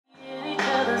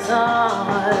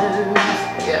sometimes.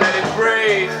 Yeah. Let it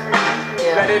breathe.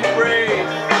 Yeah. Let it breathe.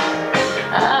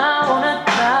 I wanna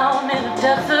drown in the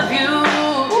depths of you.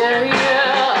 Yeah,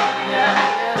 yeah, yeah.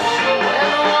 Where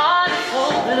the water's so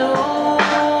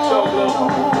blue.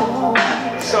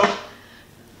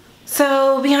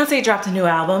 So Beyonce dropped a new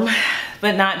album,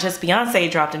 but not just Beyonce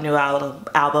dropped a new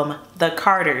album. The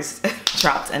Carters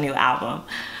dropped a new album.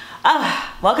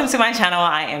 Welcome to my channel.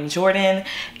 I am Jordan,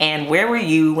 and where were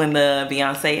you when the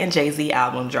Beyonce and Jay Z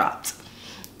album dropped?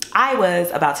 I was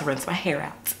about to rinse my hair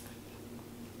out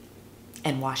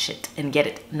and wash it and get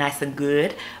it nice and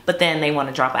good, but then they want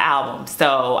to drop an album,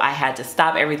 so I had to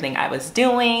stop everything I was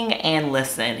doing and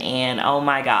listen, and oh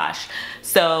my gosh.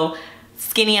 So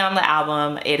Skinny on the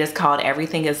album, it is called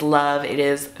Everything Is Love. It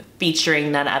is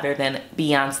featuring none other than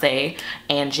Beyonce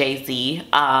and Jay Z,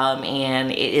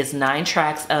 and it is 9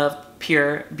 tracks of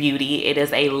pure beauty. It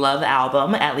is a love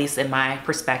album, at least in my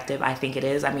perspective. I think it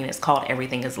is. I mean, it's called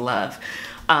Everything Is Love.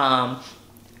 Not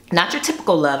your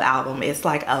typical love album. It's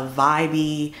like a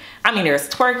vibey, I mean, there's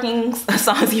twerking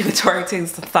songs you can twerk to,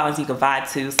 songs you can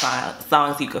vibe to,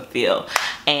 songs you can feel,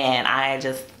 and I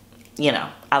just, you know,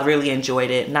 I really enjoyed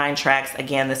it. 9 tracks.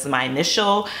 Again, this is my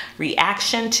initial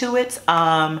reaction to it.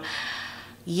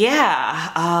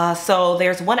 So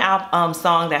there's one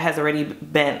song that has already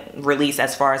been released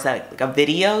as far as like a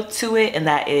video to it, and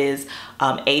that is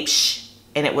APESHIT,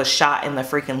 and it was shot in the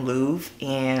freaking Louvre,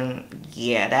 and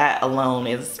yeah, that alone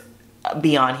is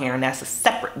beyond here, and that's a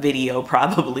separate video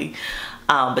probably.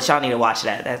 But y'all need to watch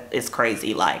that. That is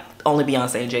crazy. Like, only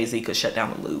Beyonce and Jay Z could shut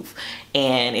down the Louvre.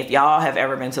 And if y'all have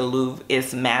ever been to the Louvre,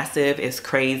 it's massive, it's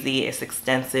crazy, it's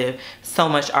extensive, so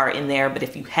much art in there. But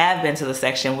if you have been to the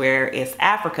section where it's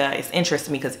Africa, it's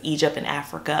interesting because Egypt and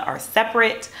Africa are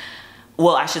separate.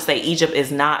 Well, I should say Egypt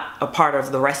is not a part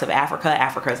of the rest of Africa.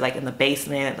 Africa is like in the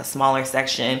basement, the smaller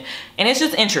section. And it's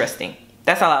just interesting.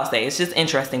 That's all I'll say. It's just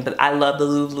interesting. But I love the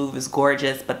Louvre. Louvre is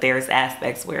gorgeous, but there's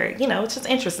aspects where, you know, it's just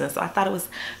interesting. So I thought it was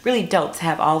really dope to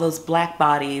have all those black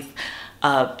bodies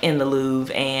in the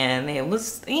Louvre, and it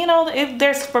was, you know,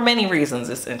 there's, for many reasons,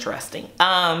 it's interesting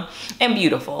and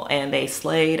beautiful, and they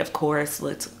slayed, of course,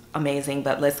 looked amazing.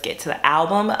 But let's get to the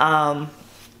album.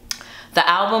 The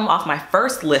album, off my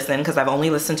first listen, because I've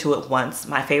only listened to it once,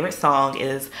 my favorite song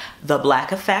is The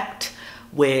Black Effect,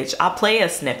 which I'll play a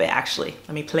snippet actually.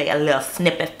 Let me play a little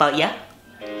snippet for you.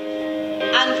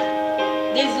 And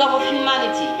there's love of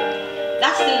humanity.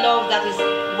 That's the love that is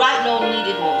right now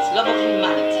needed most. Love of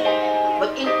humanity.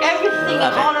 But in everything,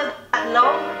 in all of that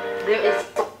love, there is,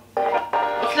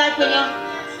 it's like when you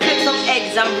take some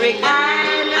eggs and break them,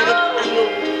 and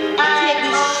you take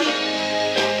this shit.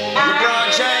 LeBron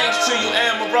James to you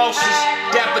amoroses,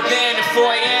 Dapper Dan at 4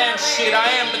 AM, shit, I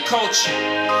am the culture.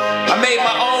 I made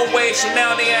my own way, so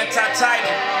now they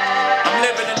anti-Tidal. I'm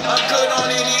living in I'm good on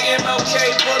any MLK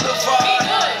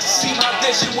Boulevard. See my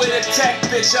vision with a tech,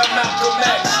 bitch, I'm Malcolm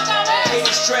X.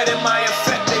 Haters treading my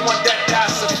effect, they want that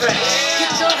DOS effect.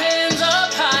 Get your hands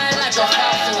up high like a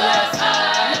fossil.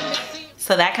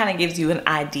 So that kind of gives you an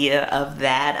idea of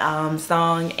that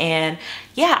song. And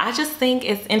yeah, I just think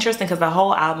it's interesting because the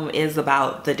whole album is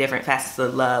about the different facets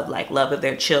of love, like love of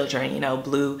their children, you know,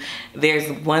 Blue. There's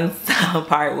one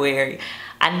part where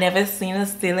I never seen a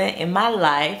ceiling in my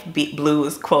life. Blue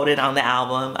is quoted on the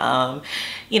album.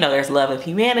 You know, there's love of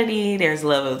humanity, there's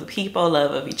love of the people,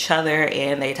 love of each other,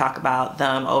 and they talk about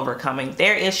them overcoming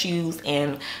their issues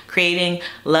and creating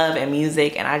love and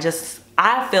music. And I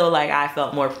feel like I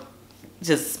felt more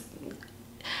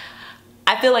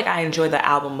I feel like I enjoy the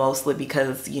album mostly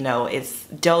because, you know, it's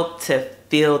dope to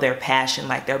feel their passion.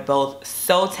 Like, they're both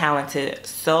so talented,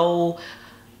 so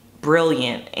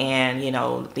brilliant, and, you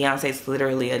know, Beyonce's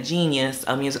literally a genius,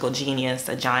 a musical genius,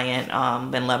 a giant.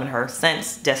 Been loving her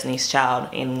since Destiny's Child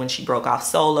and when she broke off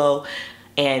solo,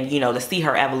 and, you know, to see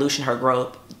her evolution, her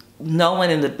growth. No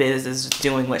one in the biz is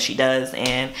doing what she does,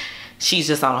 and she's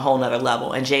just on a whole nother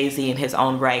level. And Jay Z in his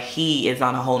own right, he is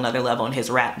on a whole nother level in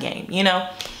his rap game, you know.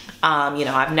 You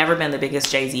know, I've never been the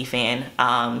biggest Jay Z fan,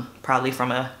 probably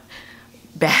from a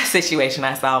bad situation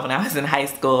I saw when I was in high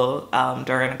school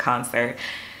during a concert.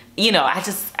 You know, I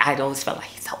always felt like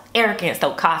he's so arrogant,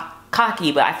 so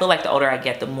cocky, but I feel like the older I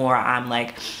get, the more I'm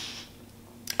like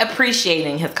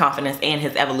appreciating his confidence and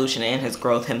his evolution and his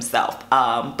growth himself.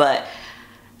 But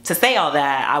to say all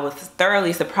that, I was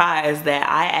thoroughly surprised that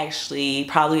I actually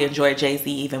probably enjoyed Jay Z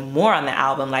even more on the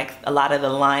album. Like, a lot of the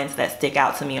lines that stick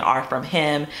out to me are from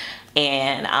him,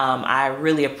 and I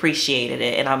really appreciated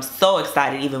it, and I'm so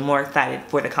excited, even more excited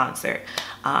for the concert.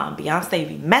 Beyonce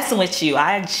be messing with you.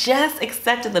 I just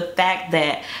accepted the fact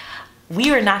that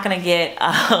we are not gonna get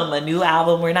a new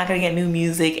album, we're not gonna get new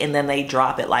music, and then they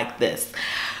drop it like this.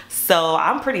 So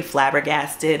I'm pretty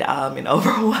flabbergasted and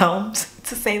overwhelmed,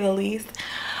 to say the least.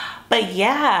 But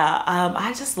yeah,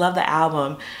 I just love the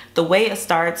album. The way it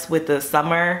starts with the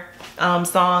summer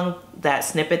song, that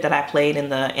snippet that I played in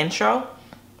the intro,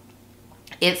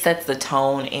 it sets the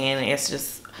tone, and it's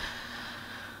just,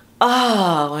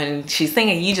 oh, when she's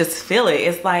singing, you just feel it.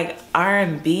 It's like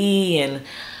R&B and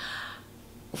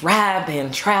rap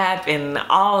and trap and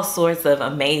all sorts of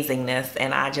amazingness,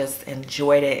 and I just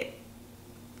enjoyed it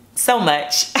so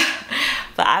much.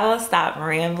 But I will stop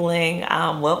rambling.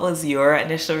 What was your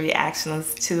initial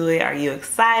reactions to it? Are you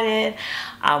excited?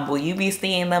 Will you be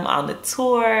seeing them on the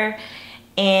tour?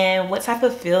 And what type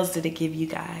of feels did it give you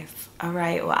guys? All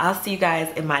right, well, I'll see you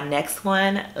guys in my next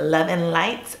one. Love and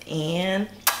light, and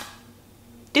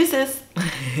deuces.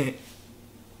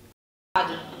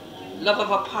 Love of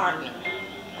a partner.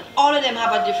 All of them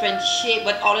have a different shape,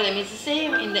 but all of them is the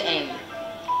same in the end.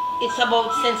 It's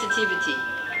about sensitivity.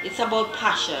 It's about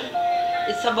passion.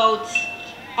 It's about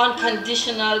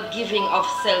unconditional giving of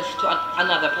self to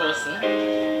another person.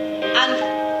 And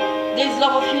there's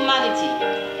love of humanity.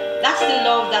 That's the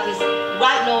love that is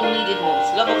right now needed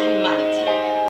most. Love of humanity.